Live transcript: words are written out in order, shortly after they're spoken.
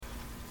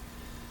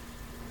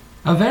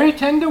A very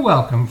tender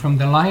welcome from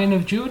the Lion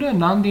of Judah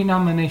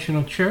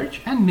Non-Denominational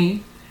Church and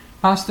me,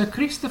 Pastor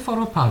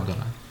Cristoforo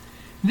Padula.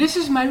 This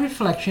is my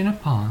reflection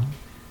upon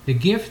the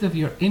gift of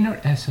your inner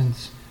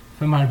essence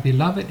from our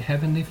beloved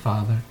Heavenly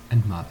Father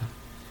and Mother.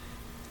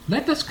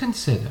 Let us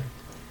consider.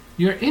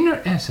 Your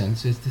inner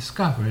essence is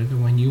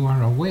discovered when you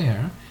are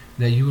aware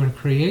that you are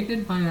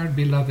created by our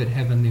beloved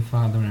Heavenly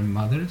Father and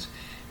Mother's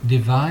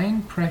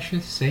divine,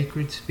 precious,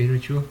 sacred,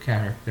 spiritual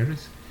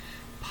characters,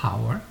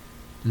 power,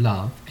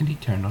 love, and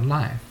eternal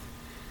life.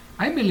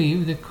 I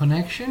believe the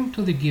connection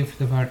to the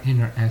gift of our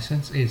inner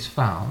essence is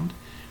found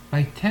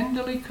by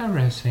tenderly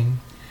caressing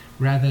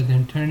rather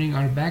than turning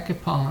our back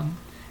upon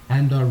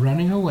and or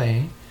running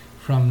away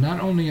from not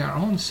only our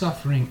own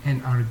suffering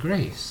and our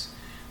grace,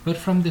 but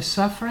from the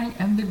suffering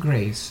and the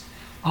grace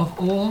of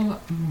all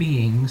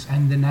beings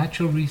and the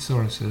natural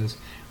resources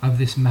of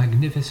this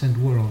magnificent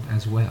world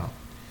as well.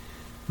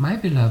 My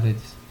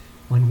beloveds,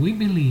 when we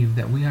believe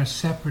that we are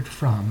separate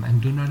from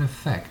and do not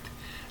affect,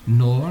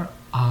 nor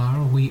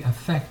are we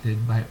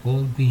affected by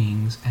all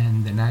beings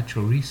and the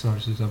natural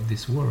resources of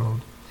this world,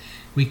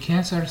 we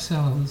cast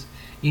ourselves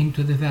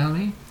into the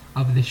valley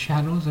of the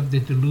shadows of the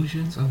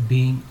delusions of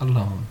being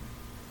alone.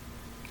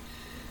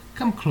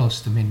 Come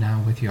close to me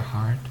now with your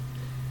heart.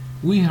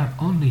 We are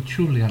only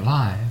truly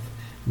alive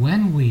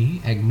when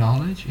we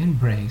acknowledge,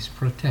 embrace,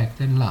 protect,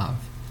 and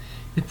love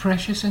the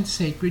precious and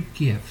sacred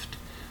gift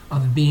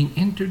of being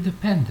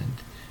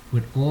interdependent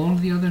with all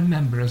the other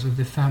members of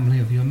the family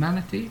of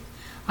humanity,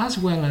 as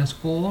well as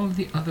all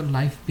the other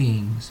life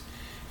beings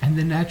and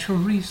the natural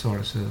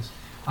resources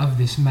of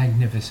this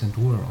magnificent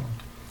world.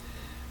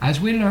 As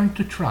we learn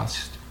to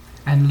trust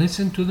and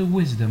listen to the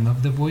wisdom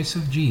of the voice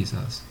of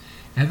Jesus,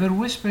 ever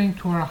whispering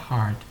to our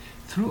heart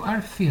through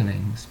our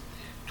feelings,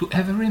 to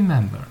ever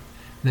remember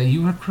that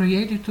you are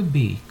created to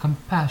be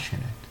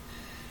compassionate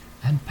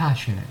and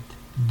passionate,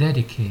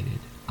 dedicated,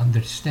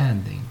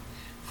 understanding,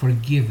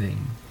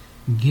 forgiving,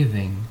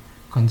 giving,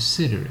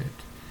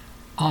 considerate,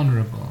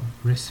 honorable,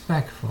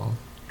 respectful,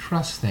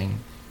 trusting,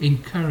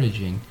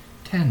 encouraging,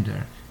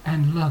 tender,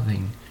 and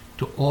loving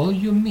to all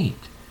you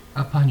meet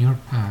upon your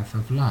path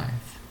of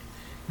life.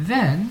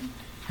 Then,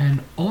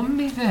 and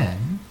only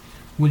then,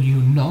 will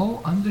you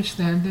know,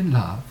 understand, and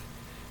love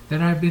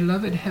that our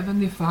beloved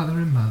Heavenly Father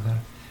and Mother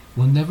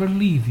will never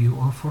leave you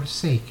or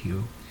forsake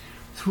you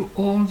through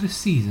all the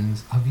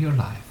seasons of your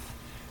life.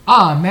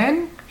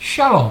 Amen.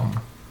 Shalom.